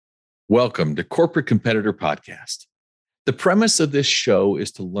Welcome to Corporate Competitor Podcast. The premise of this show is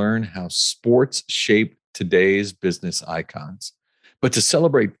to learn how sports shape today's business icons. But to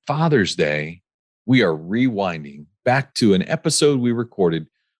celebrate Father's Day, we are rewinding back to an episode we recorded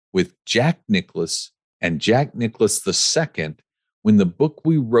with Jack Nicklaus and Jack Nicklaus II when the book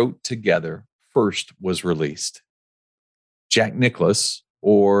we wrote together first was released. Jack Nicklaus,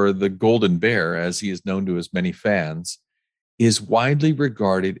 or the Golden Bear as he is known to his many fans, is widely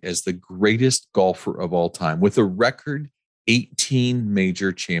regarded as the greatest golfer of all time with a record 18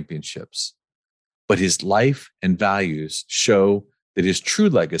 major championships. But his life and values show that his true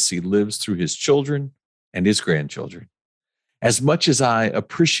legacy lives through his children and his grandchildren. As much as I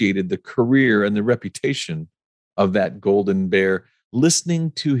appreciated the career and the reputation of that Golden Bear,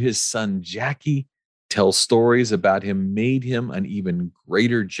 listening to his son Jackie tell stories about him made him an even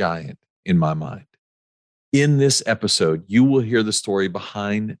greater giant in my mind. In this episode, you will hear the story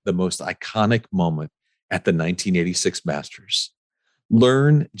behind the most iconic moment at the 1986 Masters.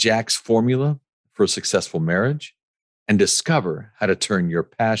 Learn Jack's formula for a successful marriage and discover how to turn your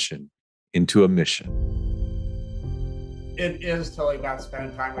passion into a mission. It is totally about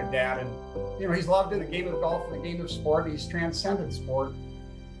spending time with Dad. And, he's loved in the game of golf and the game of sport. He's transcended sport.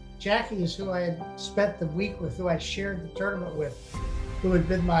 Jackie is who I had spent the week with, who I shared the tournament with, who had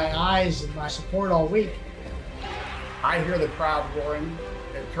been my eyes and my support all week. I hear the crowd roaring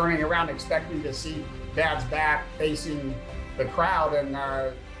and turning around expecting to see Dad's back facing the crowd, and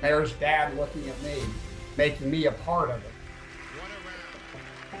there's Dad looking at me, making me a part of it.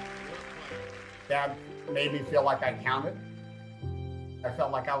 Dad made me feel like I counted. I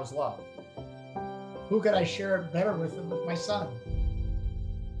felt like I was loved. Who could I share it better with than with my son?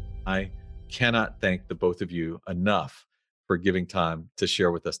 I cannot thank the both of you enough for giving time to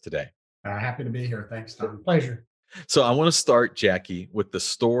share with us today. Happy to be here. Thanks, Tom. Pleasure. So I want to start, Jackie, with the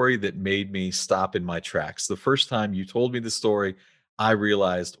story that made me stop in my tracks. The first time you told me the story, I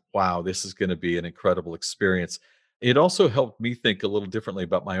realized, wow, this is going to be an incredible experience. It also helped me think a little differently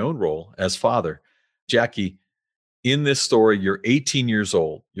about my own role as father. Jackie, in this story, you're 18 years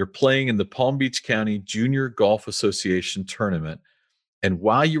old. You're playing in the Palm Beach County Junior Golf Association tournament. And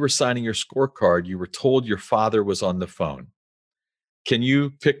while you were signing your scorecard, you were told your father was on the phone. Can you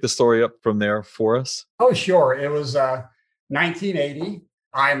pick the story up from there for us? Oh, sure. It was 1980.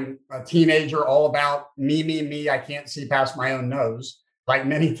 I'm a teenager, all about me. I can't see past my own nose, like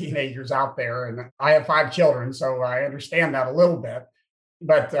many teenagers out there. And I have 5 children, so I understand that a little bit.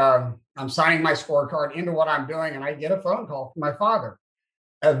 But I'm signing my scorecard into what I'm doing, and I get a phone call from my father.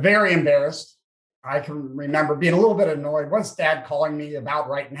 Very embarrassed. I can remember being a little bit annoyed. What's Dad calling me about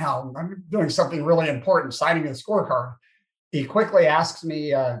right now? I'm doing something really important, signing the scorecard. He quickly asks me,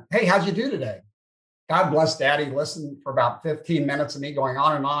 hey, how'd you do today? God bless Dad. He listened for about 15 minutes of me going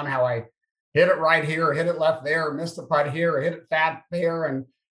on and on, how I hit it right here, hit it left there, missed the putt here, hit it fat there. And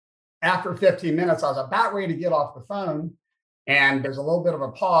after 15 minutes, I was about ready to get off the phone. And there's a little bit of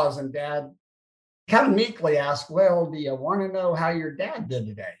a pause. And Dad kind of meekly asked, well, do you want to know how your dad did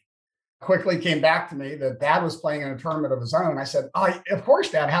today? Quickly came back to me that Dad was playing in a tournament of his own. I said, oh, of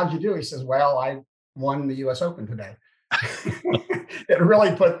course, Dad, how'd you do? He says, well, I won the US Open today. It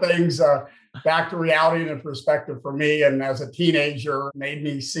really put things back to reality and in perspective for me. And as a teenager, made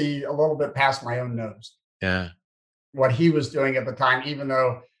me see a little bit past my own nose. Yeah. What he was doing at the time, even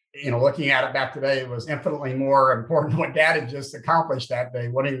though, looking at it back today, it was infinitely more important what Dad had just accomplished that day,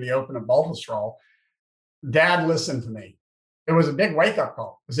 winning the Open of Openshaw. Dad listened to me. It was a big wake-up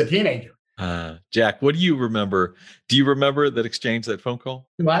call as a teenager. Jack, what do you remember? Do you remember that exchange, that phone call?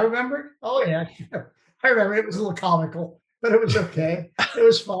 Do I remember it? Oh, yeah. I remember it was a little comical, but it was okay. It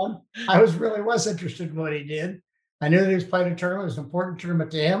was fun. I really was interested in what he did. I knew that he was playing a tournament. It was an important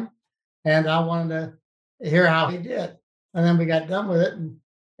tournament to him. And I wanted to hear how he did. And then we got done with it. And,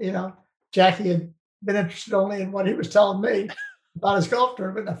 Jackie had been interested only in what he was telling me about his golf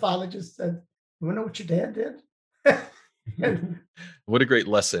tournament. And I finally just said, you want to know what your dad did? What a great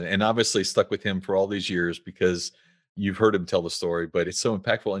lesson. And obviously stuck with him for all these years because you've heard him tell the story, but it's so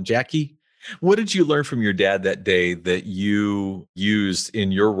impactful. And Jackie, what did you learn from your dad that day that you used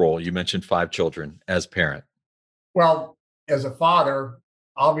in your role? You mentioned 5 children as parent. Well, as a father,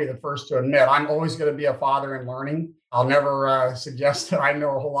 I'll be the first to admit I'm always going to be a father in learning. I'll never suggest that I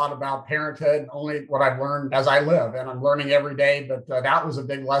know a whole lot about parenthood, only what I've learned as I live. And I'm learning every day. But that was a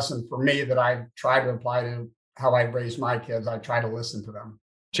big lesson for me that I try to apply to how I raise my kids. I try to listen to them.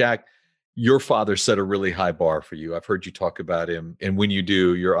 Jack, your father set a really high bar for you. I've heard you talk about him. And when you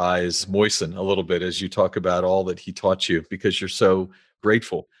do, your eyes moisten a little bit as you talk about all that he taught you because you're so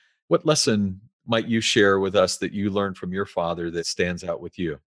grateful. What lesson might you share with us that you learned from your father that stands out with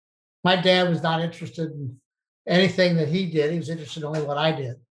you? My dad was not interested in anything that he did. He was interested in only what I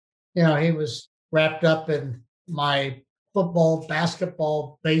did. He was wrapped up in my football,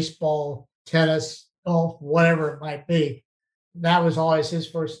 basketball, baseball, tennis, golf, whatever it might be. That was always his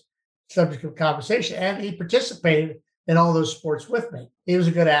first subject of conversation. And he participated in all those sports with me. He was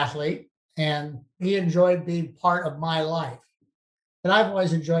a good athlete and he enjoyed being part of my life. And I've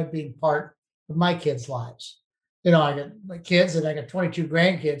always enjoyed being part of my kids' lives. I got my kids and I got 22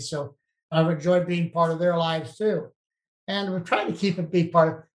 grandkids. So I've enjoyed being part of their lives too. And we're trying to keep a big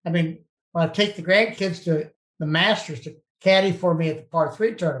part of, when I take the grandkids to the Masters to caddy for me at the par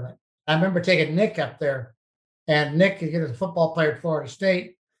three tournament, I remember taking Nick up there. And Nick, is a football player at Florida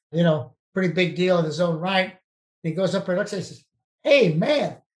State, pretty big deal in his own right. And he goes up there and looks at it and says, "Hey,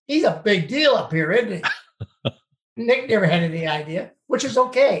 man, he's a big deal up here, isn't he?" Nick never had any idea, which is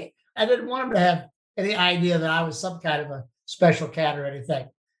okay. I didn't want him to have any idea that I was some kind of a special cat or anything.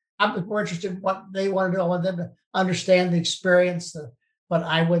 I'm more interested in what they want to do. I want them to understand the experience, what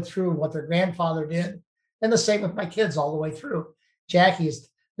I went through, what their grandfather did. And the same with my kids all the way through. Jackie's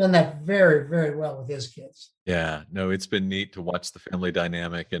done that very, very well with his kids. Yeah, no, it's been neat to watch the family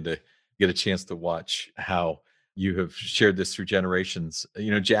dynamic and to get a chance to watch how you have shared this through generations.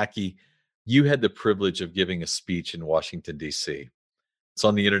 Jackie, you had the privilege of giving a speech in Washington, D.C. It's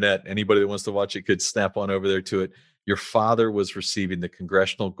on the internet. Anybody that wants to watch it could snap on over there to it. Your father was receiving the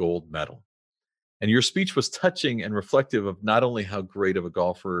Congressional Gold Medal. And your speech was touching and reflective of not only how great of a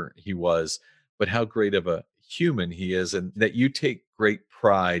golfer he was, but how great of a human he is, and that you take great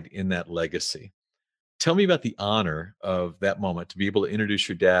pride in that legacy. Tell me about the honor of that moment to be able to introduce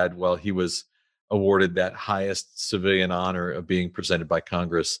your dad while he was awarded that highest civilian honor of being presented by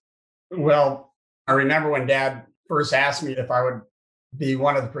Congress. Well, I remember when Dad first asked me if I would be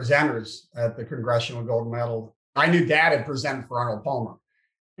one of the presenters at the Congressional Gold Medal. I knew Dad had presented for Arnold Palmer,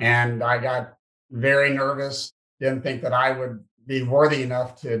 and I got very nervous, didn't think that I would be worthy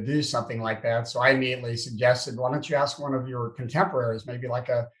enough to do something like that. So I immediately suggested, why don't you ask one of your contemporaries, maybe like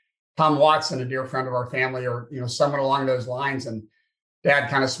a Tom Watson, a dear friend of our family, or someone along those lines. And Dad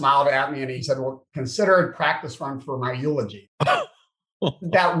kind of smiled at me and he said, well, consider a practice run for my eulogy.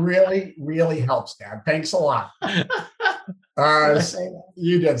 That really, really helps, Dad. Thanks a lot.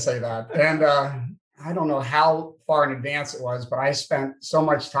 You did say that. And I don't know how far in advance it was, but I spent so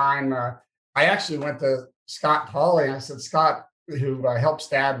much time. I actually went to Scott Hawley and I said, Scott, who helps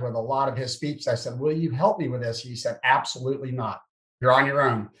Dad with a lot of his speeches, I said, will you help me with this? He said, absolutely not. You're on your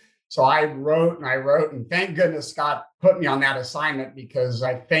own. So I wrote, and thank goodness Scott put me on that assignment, because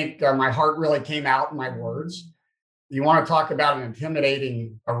I think my heart really came out in my words. You want to talk about an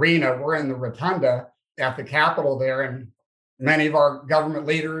intimidating arena? We're in the rotunda at the Capitol there, and many of our government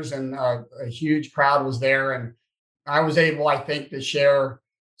leaders and a huge crowd was there. And I was able, I think, to share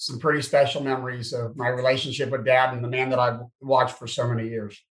some pretty special memories of my relationship with Dad and the man that I've watched for so many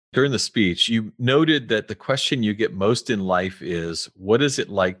years. During the speech, you noted that the question you get most in life is, what is it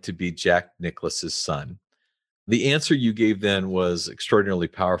like to be Jack Nicklaus's son? The answer you gave then was extraordinarily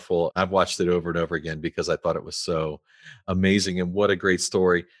powerful. I've watched it over and over again because I thought it was so amazing, and what a great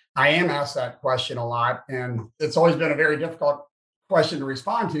story. I am asked that question a lot, and it's always been a very difficult question to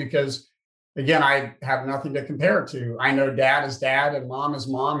respond to because, again, I have nothing to compare it to. I know Dad is Dad and Mom is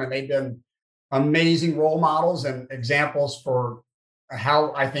Mom, and they've been amazing role models and examples for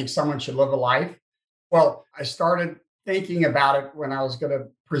how I think someone should live a life. Well, I started thinking about it when I was going to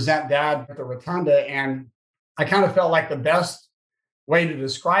present Dad at the Rotunda, and I kind of felt like the best way to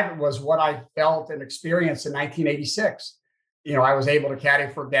describe it was what I felt and experienced in 1986. I was able to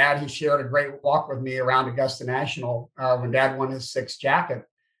caddy for Dad. He shared a great walk with me around Augusta National when Dad won his sixth jacket.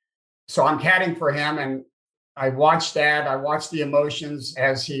 So I'm caddying for him, and I watched Dad. I watched the emotions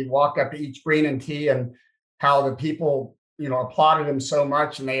as he walked up to each green and tee, and how the people applauded him so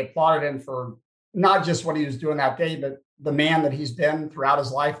much, and they applauded him for not just what he was doing that day, but the man that he's been throughout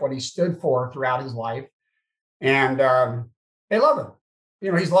his life, what he stood for throughout his life. And they love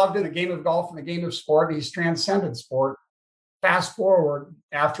him. He's loved in the game of golf and the game of sport, and he's transcended sport. Fast forward,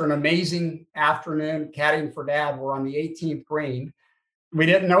 after an amazing afternoon caddying for Dad, we're on the 18th green. We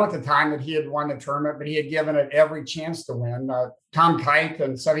didn't know at the time that he had won the tournament, but he had given it every chance to win. Tom Kite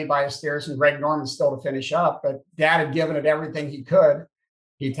and Seve Ballesteros and Greg Norman still to finish up, but Dad had given it everything he could.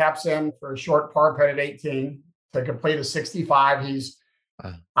 He taps in for a short par putt at 18 to complete a 65.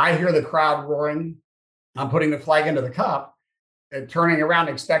 I hear the crowd roaring. I'm putting the flag into the cup and turning around,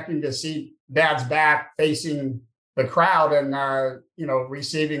 expecting to see Dad's back facing the crowd and,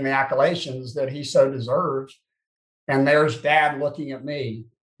 receiving the accolations that he so deserves. And there's Dad looking at me,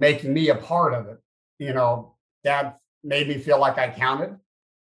 making me a part of it. Dad made me feel like I counted.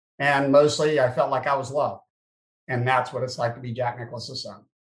 And mostly I felt like I was loved. And that's what it's like to be Jack Nicklaus's son.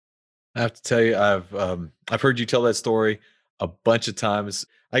 I have to tell you, I've heard you tell that story a bunch of times.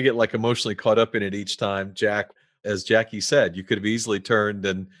 I get like emotionally caught up in it each time. Jack, as Jackie said, you could have easily turned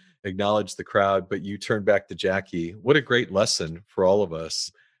and acknowledged the crowd, but you turned back to Jackie. What a great lesson for all of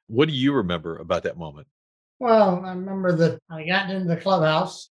us. What do you remember about that moment? Well, I remember that I got into the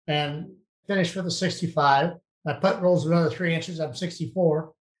clubhouse and finished with a 65. My putt rolls another 3 inches. I'm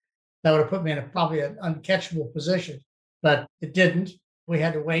 64. That would have put me in probably an uncatchable position, but it didn't. We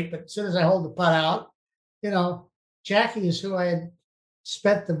had to wait. But as soon as I hold the putt out, you know, Jackie is who I had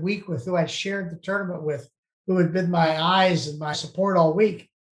spent the week with, who I shared the tournament with, who had been my eyes and my support all week.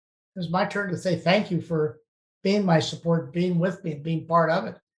 It was my turn to say thank you for being my support, being with me, and being part of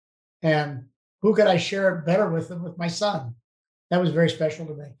it. And who could I share it better with than with my son? That was very special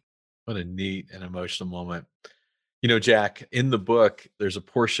to me. What a neat and emotional moment. You know, Jack, in the book, there's a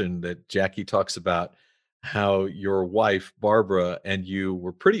portion that Jackie talks about how your wife, Barbara, and you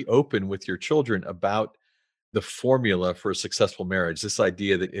were pretty open with your children about the formula for a successful marriage. This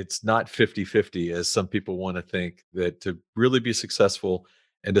idea that it's not 50-50, as some people want to think, that to really be successful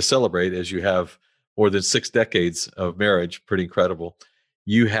and to celebrate, as you have more than 6 decades of marriage, pretty incredible,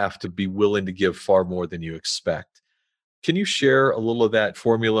 you have to be willing to give far more than you expect. Can you share a little of that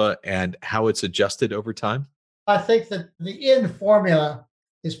formula and how it's adjusted over time? I think that the end formula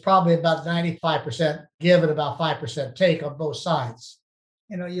is probably about 95% give and about 5% take on both sides.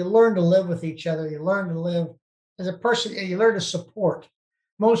 You learn to live with each other. You learn to live as a person, and you learn to support.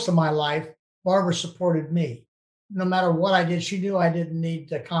 Most of my life, Barbara supported me. No matter what I did, she knew I didn't need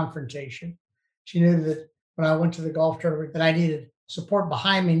the confrontation. She knew that when I went to the golf tournament, that I needed support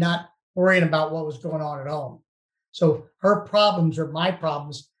behind me, not worrying about what was going on at home. So her problems are my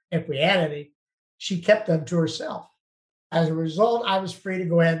problems. If we had any, she kept them to herself. As a result, I was free to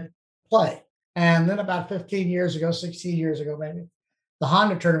go ahead and play. And then about 15 years ago, 16 years ago, maybe, the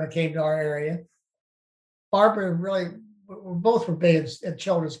Honda tournament came to our area. Barbara really, we both were big in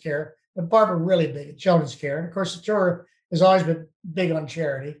children's care, but Barbara really big in children's care. And of course, the tour has always been big on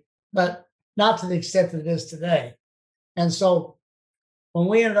charity, but not to the extent that it is today. And so when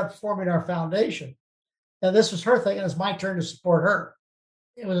we ended up forming our foundation, now this was her thing, and it was my turn to support her.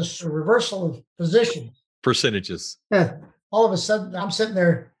 It was a reversal of position. Percentages. All of a sudden, I'm sitting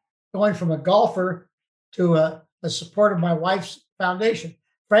there going from a golfer to a support of my wife's foundation.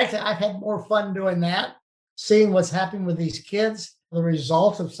 Frankly, I've had more fun doing that, seeing what's happening with these kids. The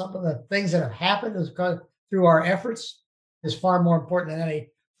result of some of the things that have happened is because through our efforts is far more important than any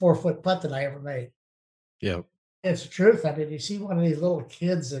 4-foot putt that I ever made. Yeah. It's the truth. I mean, you see one of these little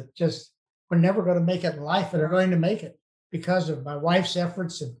kids that just were never going to make it in life, but are going to make it because of my wife's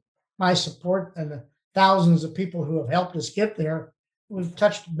efforts and my support and the thousands of people who have helped us get there. We've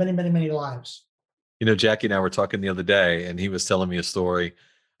touched many, many, many lives. You know, Jackie and I were talking the other day, and he was telling me a story.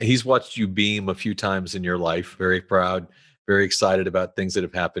 He's watched you beam a few times in your life, very proud, very excited about things that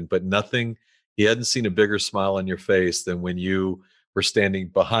have happened, but he hadn't seen a bigger smile on your face than when you were standing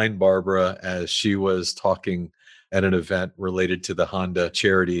behind Barbara as she was talking at an event related to the Honda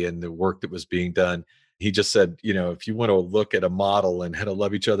charity and the work that was being done. He just said, if you want to look at a model and how to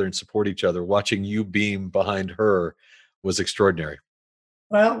love each other and support each other, watching you beam behind her was extraordinary.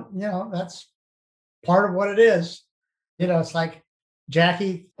 Well, that's part of what it is. It's like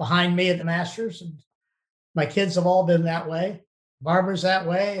Jackie behind me at the Masters, and my kids have all been that way. Barbara's that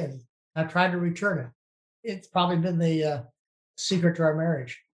way, and I've tried to return it. It's probably been the secret to our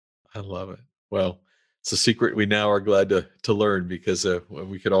marriage. I love it. Well, it's a secret we now are glad to learn because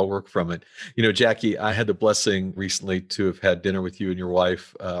we could all work from it. Jackie, I had the blessing recently to have had dinner with you and your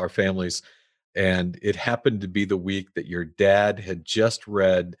wife, our families, and it happened to be the week that your dad had just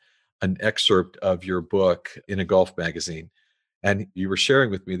read an excerpt of your book in a golf magazine. And you were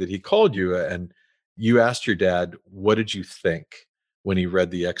sharing with me that he called you and you asked your dad, what did you think when he read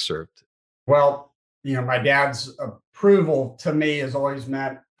the excerpt? Well, my dad's approval to me has always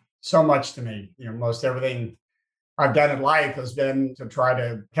meant so much to me. Most everything I've done in life has been to try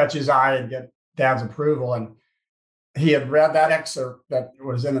to catch his eye and get dad's approval. And he had read that excerpt that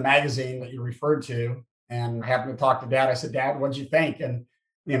was in the magazine that you referred to. And I happened to talk to dad. I said, Dad, what'd you think? And,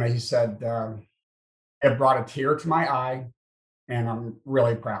 he said, it brought a tear to my eye and I'm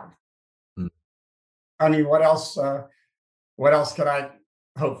really proud. Hmm. I mean, what else could I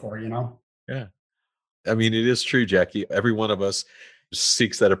hope for, Yeah. I mean, it is true, Jackie. Every one of us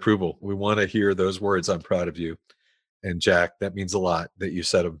seeks that approval. We want to hear those words, I'm proud of you. And Jack, that means a lot that you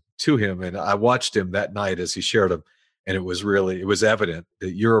said them to him. And I watched him that night as he shared them. And it was evident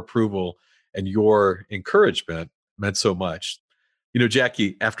that your approval and your encouragement meant so much.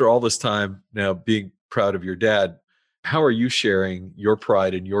 Jackie, after all this time now being proud of your dad, how are you sharing your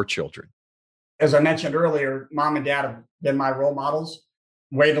pride in your children? As I mentioned earlier, mom and dad have been my role models,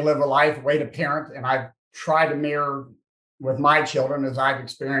 way to live a life, way to parent. And I've tried to mirror with my children as I've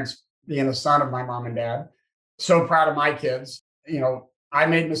experienced being a son of my mom and dad. So proud of my kids. I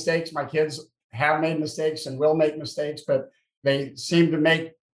made mistakes. My kids have made mistakes and will make mistakes, but they seem to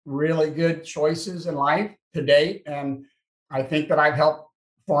make really good choices in life to date. And I think that I've helped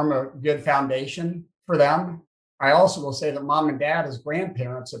form a good foundation for them. I also will say that mom and dad, as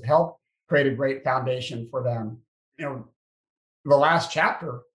grandparents, have helped create a great foundation for them. The last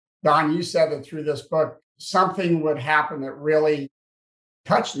chapter, Don, you said that through this book, something would happen that really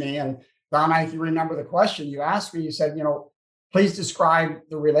touched me. And Don, if you remember the question you asked me, you said, please describe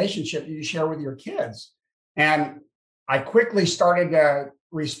the relationship you share with your kids. And I quickly started to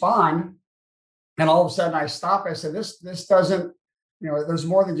respond. And all of a sudden I stopped. I said, this doesn't, there's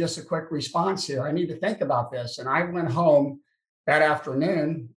more than just a quick response here. I need to think about this. And I went home that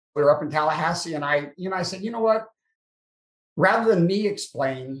afternoon. We were up in Tallahassee, and I said, you know what? Rather than me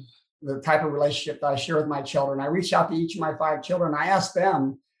explain the type of relationship that I share with my children, I reached out to each of my 5 children. I asked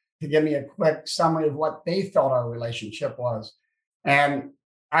them to give me a quick summary of what they felt our relationship was. And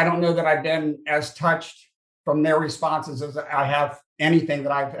I don't know that I've been as touched from their responses as I have anything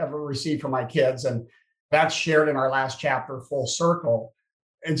that I've ever received from my kids. And that's shared in our last chapter, Full Circle.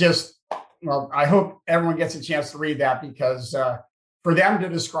 And I hope everyone gets a chance to read that, because for them to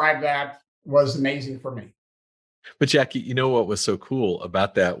describe that was amazing for me. But Jackie, what was so cool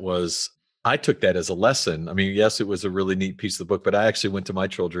about that was I took that as a lesson. I mean, yes, it was a really neat piece of the book, but I actually went to my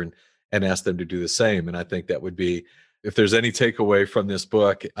children and asked them to do the same. And I think that would be, if there's any takeaway from this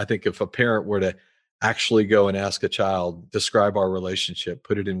book, I think if a parent were to actually go and ask a child, describe our relationship,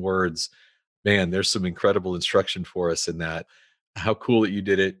 put it in words, man, there's some incredible instruction for us in that. How cool that you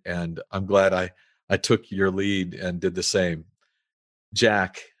did it. And I'm glad I took your lead and did the same.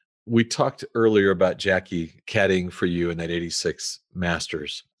 Jack, we talked earlier about Jackie caddying for you in that 86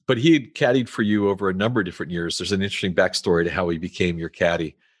 Masters, but he had caddied for you over a number of different years. There's an interesting backstory to how he became your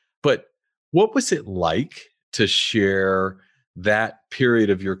caddy. But what was it like to share that period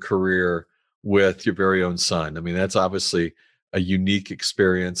of your career with your very own son? I mean, that's obviously a unique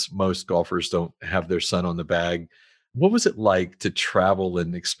experience. Most golfers don't have their son on the bag. What was it like to travel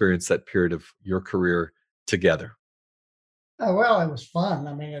and experience that period of your career together? Oh, well, it was fun.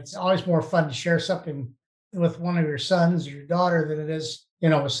 I mean, it's always more fun to share something with one of your sons or your daughter than it is,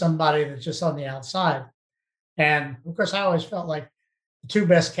 with somebody that's just on the outside. And of course, I always felt like the 2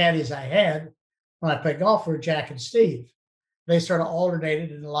 best caddies I had when I played golf were Jack and Steve. They sort of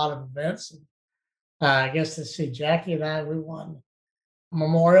alternated in a lot of events. And, I guess let's see, Jackie and I, we won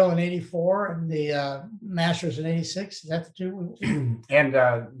Memorial in '84 and the Masters in '86. Is that the 2? And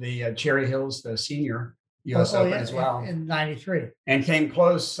the Cherry Hills, the senior US Open as well. In '93. And came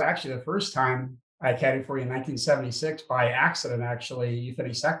close, actually, the first time I caddied for you in 1976 by accident, actually. You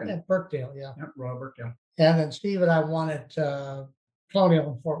finished second. At Birkdale, yeah. Yep, Royal Birkdale. And then Steve and I won at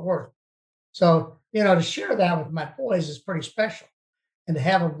Colonial in Fort Worth. So, to share that with my boys is pretty special. And to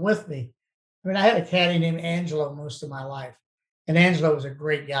have them with me. I mean, I had a caddy named Angelo most of my life. And Angelo was a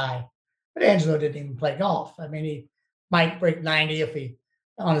great guy. But Angelo didn't even play golf. I mean, he might break 90 if he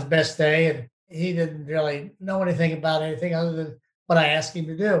on his best day. And he didn't really know anything about anything other than what I asked him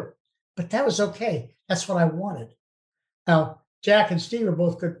to do. But that was okay. That's what I wanted. Now, Jack and Steve are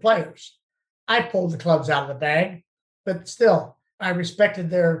both good players. I pulled the clubs out of the bag, but still, I respected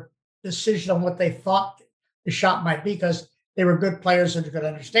their decision on what they thought the shot might be, because they were good players and could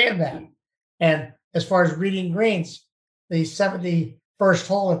understand that. And as far as reading greens, the 71st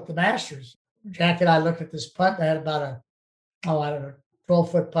hole at the Masters, Jack and I looked at this putt. I had about a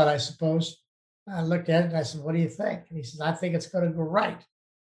 12-foot putt, I suppose. I looked at it and I said, "What do you think?" And he says, "I think it's going to go right.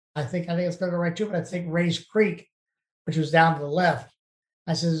 I think it's going to go right too, but I think Ray's Creek, which was down to the left."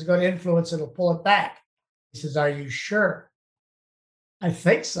 I said, "It's going to influence, it'll pull it back." He says, "Are you sure?" "I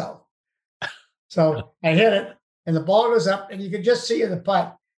think so." So I hit it and the ball goes up, and you can just see in the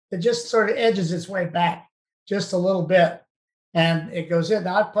putt, it just sort of edges its way back just a little bit, and it goes in.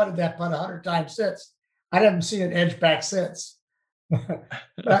 Now, I've putted that putt 100 times since. I haven't seen it edge back since.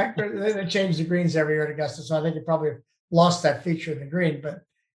 But they change the greens every year at Augusta, so I think it probably lost that feature in the green. But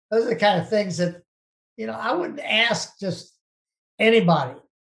those are the kind of things that, I wouldn't ask just anybody.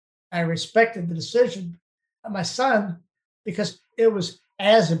 I respected the decision of my son because it was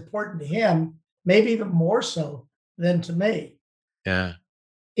as important to him, maybe even more so than to me. Yeah.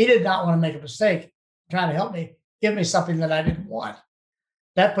 He did not want to make a mistake trying to help me, give me something that I didn't want.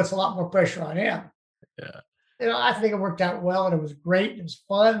 That puts a lot more pressure on him. Yeah. I think it worked out well and it was great. It was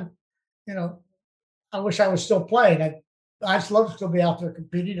fun. You know, I wish I was still playing. I just love to still be out there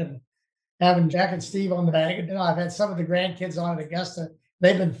competing and having Jack and Steve on the bag. And, I've had some of the grandkids on at Augusta.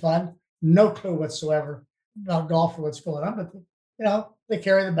 They've been fun. No clue whatsoever about golf or what's going on, but they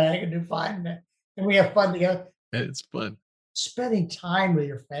carry the bag and do fine. And we have fun together. It's fun. Spending time with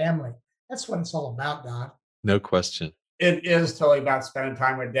your family. That's what it's all about, Don. No question. It is totally about spending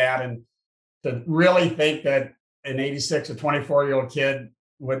time with dad. And to really think that an 86 or 24-year-old kid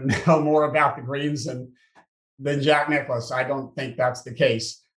would know more about the greens than Jack Nicklaus, I don't think that's the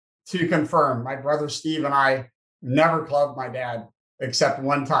case. To confirm, my brother Steve and I never clubbed my dad except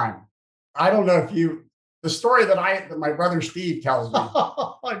one time. I don't know if the story that my brother Steve tells me.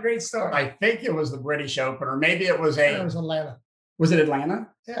 A great story. I think it was the British Open, or maybe it was Atlanta. Was it Atlanta?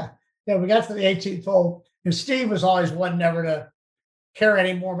 Yeah. Yeah, we got to the 18th hole, and Steve was always one never to carry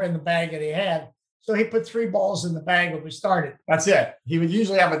any more in the bag than he had. So he put 3 balls in the bag when we started. That's it. He would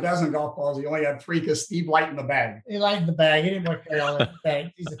usually have a dozen golf balls. He only had 3 because Steve lightened the bag. He lightened the bag. He didn't want to carry all that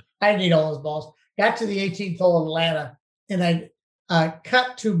bag. He said, I didn't need all those balls. Got to the 18th hole in Atlanta, and I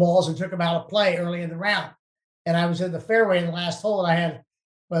cut 2 balls and took them out of play early in the round. And I was in the fairway in the last hole, and I had,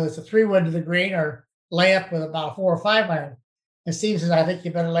 whether it's a 3-wood to the green or layup with about a 4 or 5 iron. And Steve says, I think you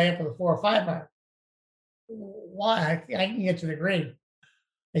better lay up with a 4 or 5 iron. Why? I can get to the green.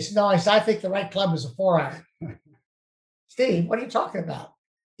 He said, no, I think the right club is a 4 iron. Steve, what are you talking about?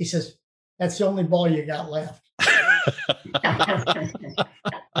 He says, that's the only ball you got left.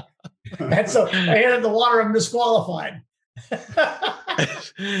 And so I hit in the water, I'm disqualified.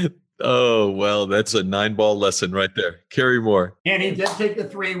 Oh, well, that's a 9-ball lesson right there. Carry more. And he did take the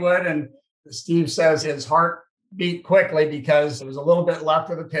 3-wood, and Steve says his heart beat quickly because it was a little bit left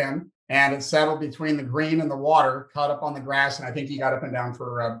of the pin, and it settled between the green and the water, caught up on the grass, and I think he got up and down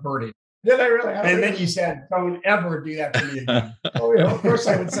for birdie. Did I really? And then you said, don't ever do that to me again. Oh, yeah, of course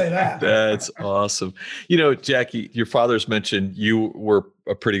I would say that. That's awesome. Jackie, your father's mentioned you were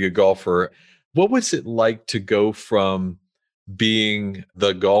a pretty good golfer. What was it like to go from being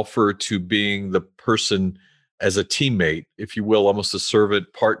the golfer to being the person as a teammate, if you will, almost a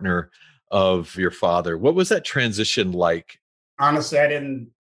servant partner of your father? What was that transition like? Honestly, I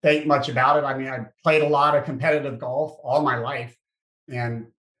didn't think much about it. I mean, I played a lot of competitive golf all my life. And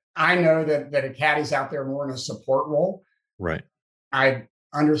I know that a caddy's out there more in a support role. Right. I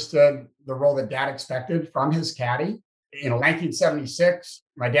understood the role that dad expected from his caddy. 1976,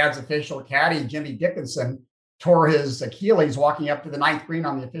 my dad's official caddy, Jimmy Dickinson, tore his Achilles walking up to the 9th green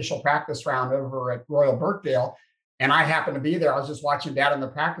on the official practice round over at Royal Birkdale. And I happened to be there. I was just watching dad in the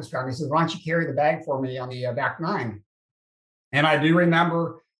practice round. He said, why don't you carry the bag for me on the back 9? And I do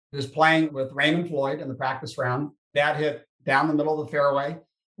remember just playing with Raymond Floyd in the practice round. Dad hit down the middle of the fairway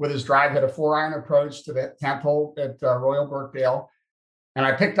with his drive, hit a 4-iron approach to the 10th hole at Royal Birkdale. And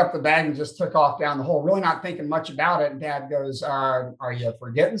I picked up the bag and just took off down the hole, really not thinking much about it. And dad goes, are you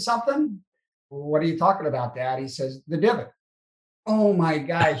forgetting something? What are you talking about, Dad? He says, the divot. Oh my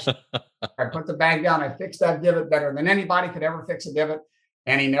gosh. I put the bag down. I fixed that divot better than anybody could ever fix a divot.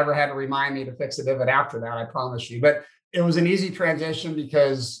 And he never had to remind me to fix a divot after that, I promise you. But it was an easy transition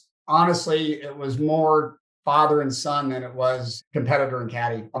because honestly, it was more father and son than it was competitor and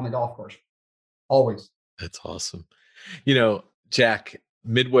caddy on the golf course. Always. That's awesome. Jack,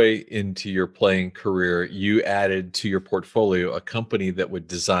 midway into your playing career, you added to your portfolio a company that would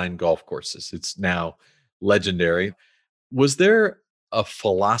design golf courses. It's now legendary. Was there a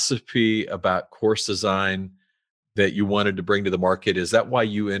philosophy about course design that you wanted to bring to the market? Is that why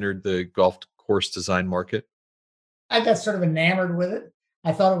you entered the golf course design market? I got sort of enamored with it.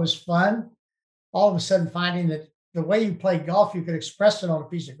 I thought it was fun. All of a sudden finding that the way you play golf, you could express it on a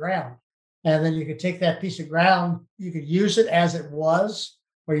piece of ground. And then you could take that piece of ground, you could use it as it was,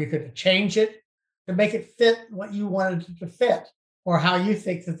 or you could change it to make it fit what you wanted it to fit, or how you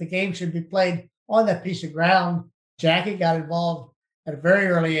think that the game should be played on that piece of ground. Jackie got involved at a very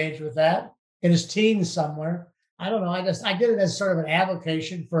early age with that, in his teens somewhere. I don't know. I did it as sort of an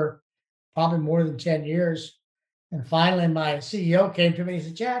avocation for probably more than 10 years. And finally, my CEO came to me and he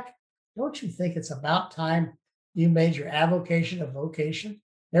said, Jack, don't you think it's about time you made your avocation a vocation?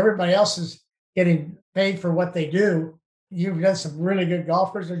 Everybody else is getting paid for what they do. You've done some really good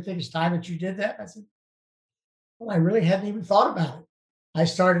golfers. Don't you think it's time that you did that? I said, well, I really hadn't even thought about it. I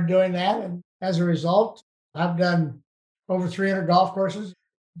started doing that. And as a result, I've done over 300 golf courses.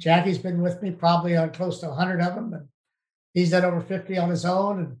 Jackie's been with me probably on close to 100 of them. And he's done over 50 on his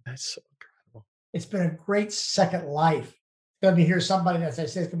own. And that's so incredible. It's been a great second life. It's going to be here somebody, as I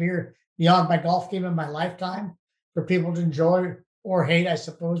said, it's going to be here beyond my golf game in my lifetime for people to enjoy or hate, I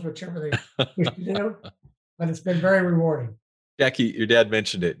suppose, whichever they wish to do. but it's been very rewarding. Jackie, your dad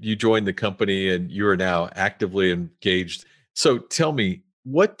mentioned it. You joined the company and you are now actively engaged. So tell me,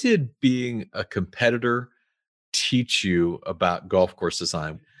 what did being a competitor teach you about golf course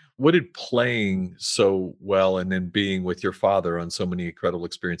design? What did playing so well and then being with your father on so many incredible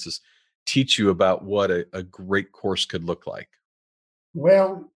experiences teach you about what a great course could look like?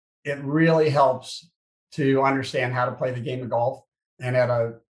 Well, it really helps to understand how to play the game of golf and at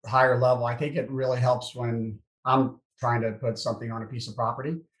a higher level. I think it really helps when I'm trying to put something on a piece of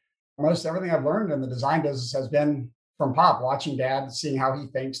property. Most everything I've learned in the design business has been from Pop, watching Dad, seeing how he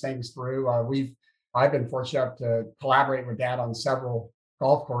thinks things through. I've been fortunate to collaborate with Dad on several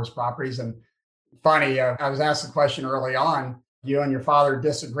golf course properties. And funny, I was asked the question early on: you and your father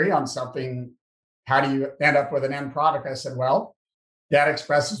disagree on something. How do you end up with an end product? I said, well, Dad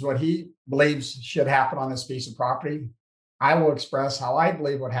expresses what he believes should happen on this piece of property. I will express how I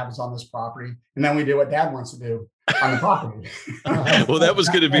believe what happens on this property, and then we do what Dad wants to do on the property. Well, that was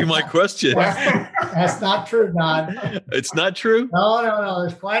going to be my question. That's not true, Don. It's not true? No.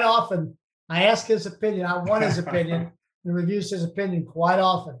 There's quite often, I ask his opinion. I want his opinion and reviews his opinion quite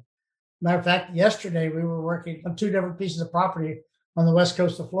often. Matter of fact, yesterday we were working on 2 different pieces of property on the west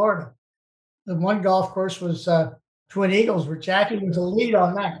coast of Florida. The one golf course was Twin Eagles, where Jackie was a lead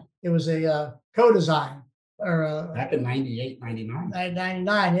on that. It was a co-design. Back in 98, 99.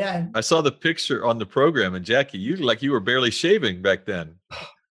 99, yeah. I saw the picture on the program, and Jackie, you were barely shaving back then.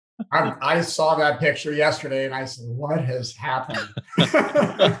 I saw that picture yesterday, and I said, what has happened?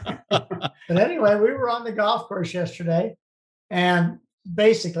 But anyway, we were on the golf course yesterday, and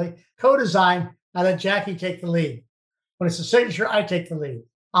basically, co-design, I let Jackie take the lead. When it's a signature, I take the lead.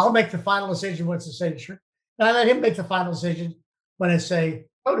 I'll make the final decision when it's a signature, and I let him make the final decision when it's a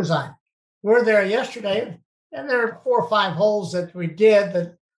co-design. We're there yesterday, and there are 4 or 5 holes that we did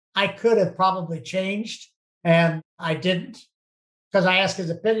that I could have probably changed, and I didn't, because I asked his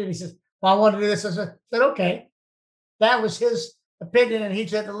opinion. He says, well, I want to do this. I said, okay. That was his opinion, and he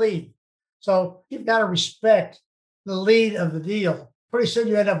took the lead. So you've got to respect the lead of the deal. Pretty soon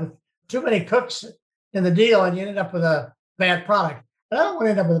you end up with too many cooks in the deal, and you end up with a bad product. And I don't want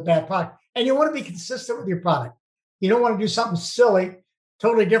to end up with a bad product. And you want to be consistent with your product. You don't want to do something silly,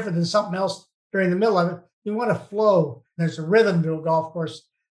 totally different than something else during the middle of it. You want to flow. There's a rhythm to a golf course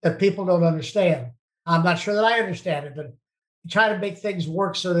that people don't understand. I'm not sure that I understand it, but you try to make things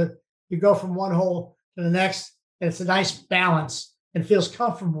work so that you go from one hole to the next, and it's a nice balance and feels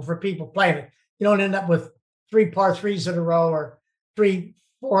comfortable for people playing it. You don't end up with 3 par 3s in a row or 3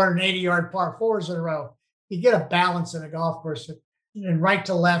 480-yard par 4s in a row. You get a balance in a golf course, and right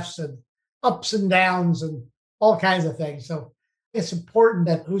to lefts and ups and downs and all kinds of things. So it's important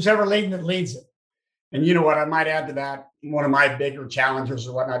that who's ever leading it leads it. And you know what? I might add to that, one of my bigger challenges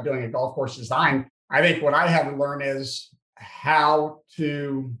or whatnot doing a golf course design, I think what I had to learn is how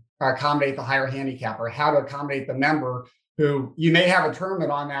to accommodate the higher handicapper, how to accommodate the member who you may have a tournament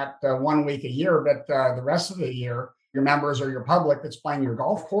on that 1 week a year, but the rest of the year, your members or your public that's playing your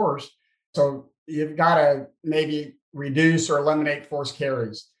golf course. So you've got to maybe reduce or eliminate forced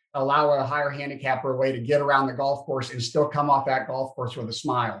carries, allow a higher handicapper a way to get around the golf course and still come off that golf course with a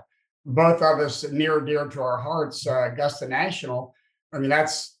smile. Both of us near and dear to our hearts, Augusta National. I mean,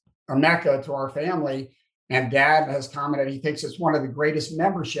 that's a mecca to our family. And Dad has commented he thinks it's one of the greatest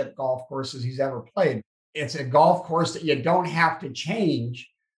membership golf courses he's ever played. It's a golf course that you don't have to change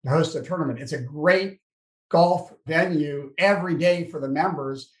to host a tournament. It's a great golf venue every day for the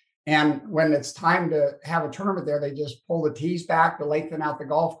members. And when it's time to have a tournament there, they just pull the tees back to lengthen out the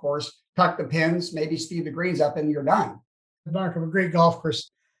golf course, tuck the pins, maybe speed the greens up, and you're done. The mark of a great golf course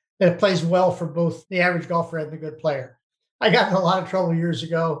that plays well for both the average golfer and the good player. I got in a lot of trouble years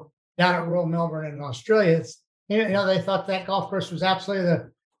ago down at Royal Melbourne in Australia. They thought that golf course was absolutely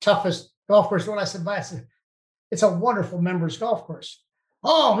the toughest golf course. When I said, it's a wonderful members golf course.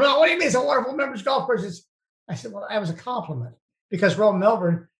 Oh, no, what do you mean it's a wonderful members golf course? I said, well, that was a compliment, because Royal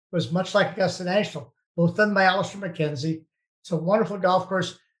Melbourne was much like Augusta National, both done by Alistair McKenzie. It's a wonderful golf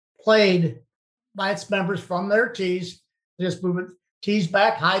course played by its members from their tees. Just move it, tees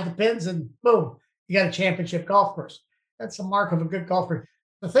back, hide the pins, and boom, you got a championship golf course. That's the mark of a good golf course.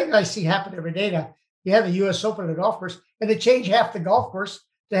 The thing I see happen every day now, you have the U.S. Open at a golf course, and they change half the golf course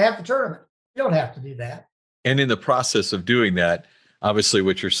to have the tournament. You don't have to do that. And in the process of doing that, obviously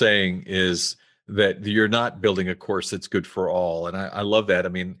what you're saying is that you're not building a course that's good for all. And I love that. I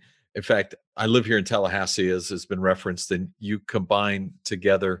mean, in fact, I live here in Tallahassee, as has been referenced, and you combine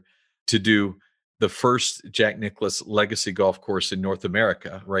together to do the first Jack Nicklaus legacy golf course in North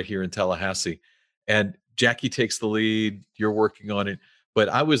America, right here in Tallahassee. And Jackie takes the lead, you're working on it. But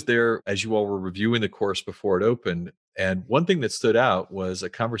I was there as you all were reviewing the course before it opened. And one thing that stood out was a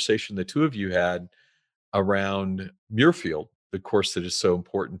conversation the two of you had around Muirfield, the course that is so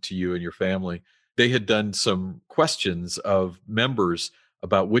important to you and your family. They had done some questions of members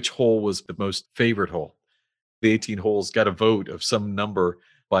about which hole was the most favorite hole. The 18 holes got a vote of some number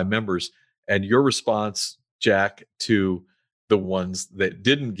by members. And your response, Jack, to the ones that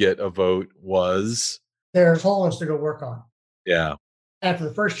didn't get a vote was, There's holes to go work on. yeah, After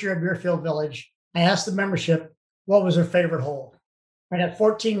the first year at Muirfield Village, I asked the membership what was their favorite hole. I got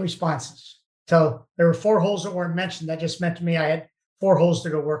 14 responses. So there were 4 holes that weren't mentioned. That just meant to me I had 4 holes to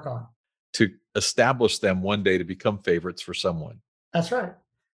go work on. to establish them one day to become favorites for someone. That's right.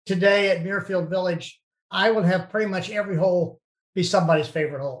 Today at Muirfield Village, I would have pretty much every hole be somebody's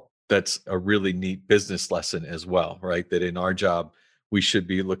favorite hole. That's a really neat business lesson as well, right? That in our job, we should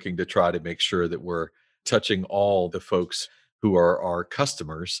be looking to try to make sure that we're touching all the folks who are our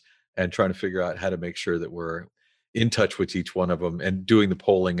customers and trying to figure out how to make sure that we're in touch with each one of them and doing the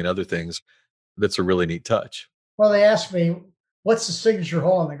polling and other things. That's a really neat touch. Well, they asked me, what's the signature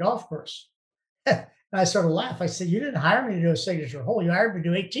hole on the golf course? And I sort of laughed. I said, you didn't hire me to do a signature hole. You hired me to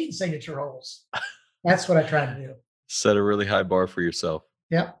do 18 signature holes. That's what I tried to do. Set a really high bar for yourself.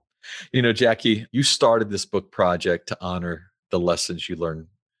 Yep. You know, Jackie, you started this book project to honor the lessons you learned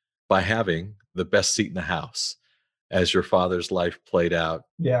by having the best seat in the house as your father's life played out.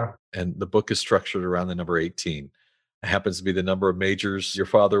 Yeah. And the book is structured around the number 18. It happens to be the number of majors your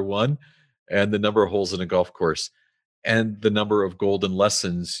father won and the number of holes in a golf course and the number of golden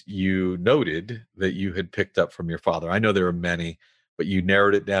lessons you noted that you had picked up from your father. I know there are many, but you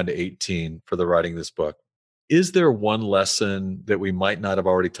narrowed it down to 18 for the writing of this book. Is there one lesson that we might not have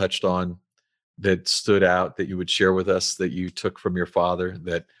already touched on that stood out that you would share with us that you took from your father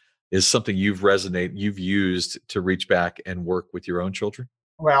that is something you've used to reach back and work with your own children?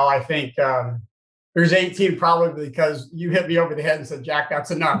 Well, I think there's 18 probably because you hit me over the head and said, Jack,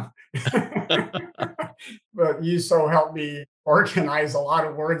 that's enough. But you so helped me organize a lot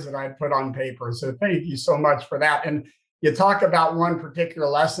of words that I'd put on paper. So thank you so much for that. And you talk about one particular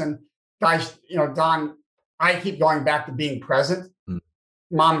lesson. Guys, Don, I keep going back to being present.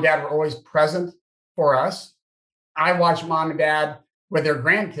 Mom and dad were always present for us. I watch mom and dad with their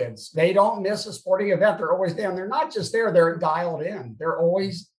grandkids. They don't miss a sporting event. They're always there. And they're not just there, they're dialed in. They're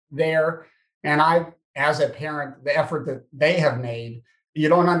always there. And I, as a parent, the effort that they have made, you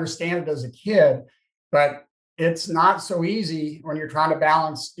don't understand it as a kid, but it's not so easy when you're trying to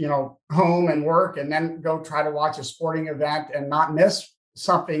balance, home and work and then go try to watch a sporting event and not miss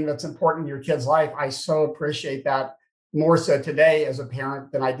something that's important in your kid's life. I so appreciate that more so today as a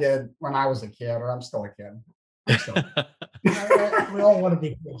parent than I did when I was a kid, or I'm still a kid. We all want to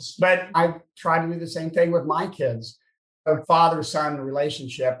be kids. But I try to do the same thing with my kids. A father-son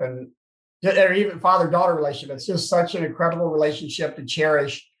relationship or even father-daughter relationship. It's just such an incredible relationship to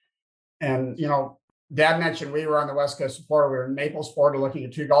cherish. And, Dad mentioned we were on the West Coast of Florida. We were in Naples, Florida, looking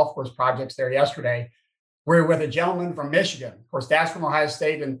at 2 golf course projects there yesterday. We were with a gentleman from Michigan. Of course, Dad's from Ohio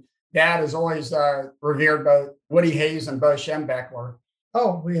State, and Dad has always revered both Woody Hayes and Bo Schembechler.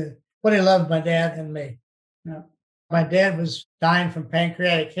 Oh, Woody loved my dad and me. Yeah. My dad was dying from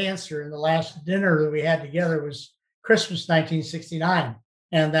pancreatic cancer, and the last dinner that we had together was Christmas 1969.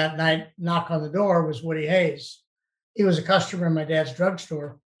 And that night, knock on the door was Woody Hayes. He was a customer in my dad's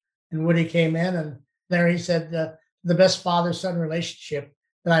drugstore, and Woody came in, and there he said, the best father-son relationship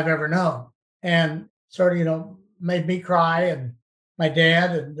that I've ever known. And sort of, made me cry, and my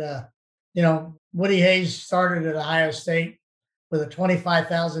dad. And, Woody Hayes started at Ohio State with a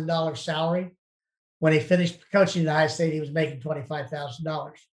 $25,000 salary. When he finished coaching at Ohio State, he was making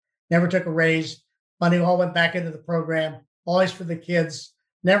 $25,000. Never took a raise. Money all went back into the program, always for the kids.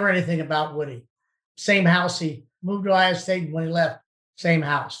 Never anything about Woody. Same house. He moved to Ohio State, and when he left, same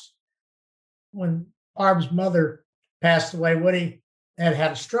house. When Barb's mother passed away, Woody had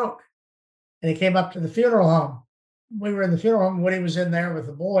a stroke, and he came up to the funeral home. We were in the funeral home. Woody was in there with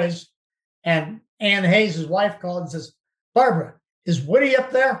the boys, and Ann Hayes, his wife, called and says, Barbara, is Woody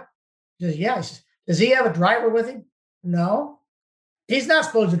up there? She says, yeah. He says, does he have a driver with him? No. He's not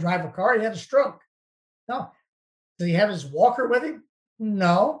supposed to drive a car. He had a stroke. No. Does he have his walker with him?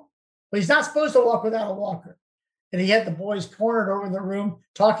 No. But he's not supposed to walk without a walker. And he had the boys cornered over in the room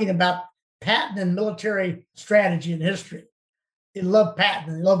talking about Patton and military strategy and history. He loved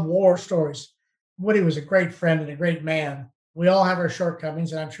Patton. He loved war stories. Woody was a great friend and a great man. We all have our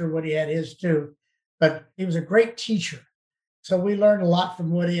shortcomings, and I'm sure Woody had his too. But he was a great teacher. So we learned a lot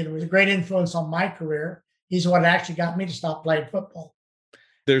from Woody, and it was a great influence on my career. He's what actually got me to stop playing football.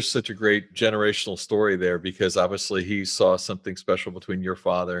 There's such a great generational story there because obviously he saw something special between your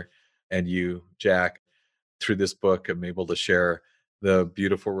father and you, Jack. Through this book, I'm able to share the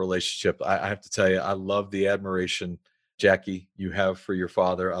beautiful relationship. I have to tell you, I love the admiration, Jackie, you have for your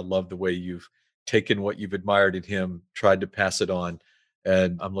father. I love the way you've taken what you've admired in him, tried to pass it on.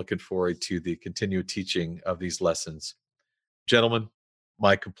 And I'm looking forward to the continued teaching of these lessons. Gentlemen,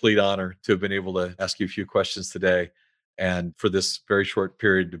 my complete honor to have been able to ask you a few questions today and for this very short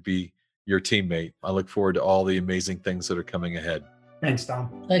period to be your teammate. I look forward to all the amazing things that are coming ahead. Thanks,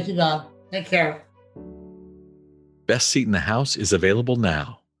 Don. Thank you, Don. Take care. Best Seat in the House is available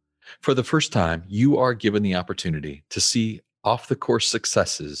now. For the first time, you are given the opportunity to see off-the-course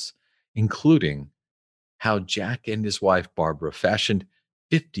successes, including how Jack and his wife, Barbara, fashioned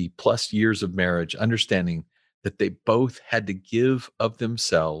 50-plus years of marriage, understanding that they both had to give of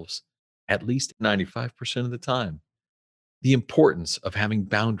themselves at least 95% of the time. The importance of having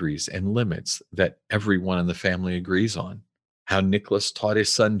boundaries and limits that everyone in the family agrees on. How Nicklaus taught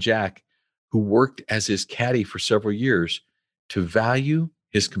his son, Jack, who worked as his caddy for several years, to value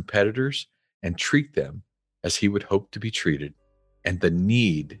his competitors and treat them as he would hope to be treated, and the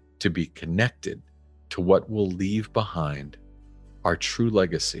need to be connected to what will leave behind our true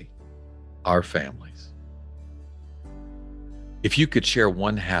legacy, our families. If you could share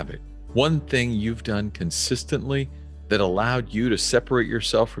one habit, one thing you've done consistently that allowed you to separate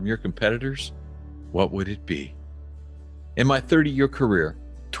yourself from your competitors, what would it be? In my 30-year career,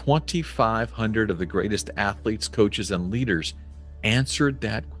 2,500 of the greatest athletes, coaches, and leaders answered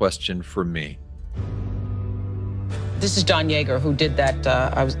that question for me. This is Don Yeager, who did that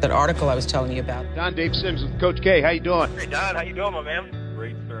that article I was telling you about. Don, Dave Sims with Coach K. How you doing? Hey, Don. How you doing, my man?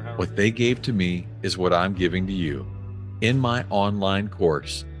 Great, sir. How are What they gave to me is what I'm giving to you in my online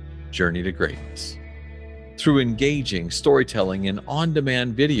course, Journey to Greatness. Through engaging storytelling and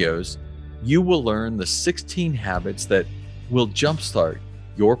on-demand videos, you will learn the 16 habits that will jumpstart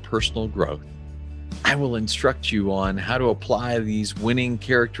your personal growth. I will instruct you on how to apply these winning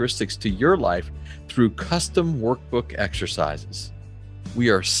characteristics to your life through custom workbook exercises.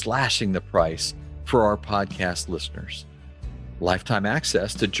 We are slashing the price for our podcast listeners. Lifetime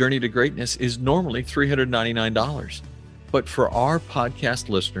access to Journey to Greatness is normally $399, but for our podcast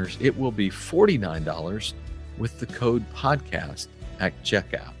listeners, it will be $49 with the code podcast at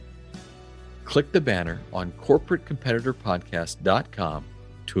checkout. Click the banner on corporatecompetitorpodcast.com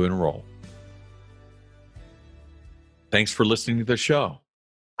to enroll. Thanks for listening to the show.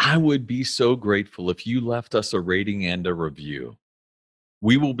 I would be so grateful if you left us a rating and a review.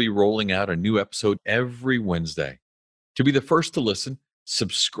 We will be rolling out a new episode every Wednesday. To be the first to listen,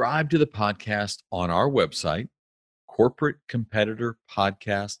 subscribe to the podcast on our website,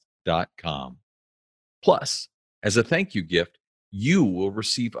 corporatecompetitorpodcast.com. Plus, as a thank you gift, you will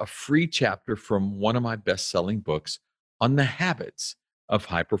receive a free chapter from one of my best-selling books on the habits of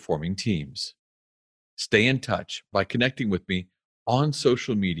high-performing teams. Stay in touch by connecting with me on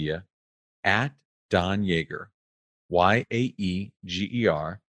social media at Don Yeager,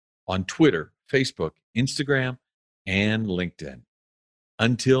 Yaeger, on Twitter, Facebook, Instagram, and LinkedIn.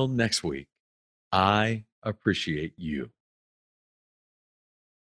 Until next week, I appreciate you.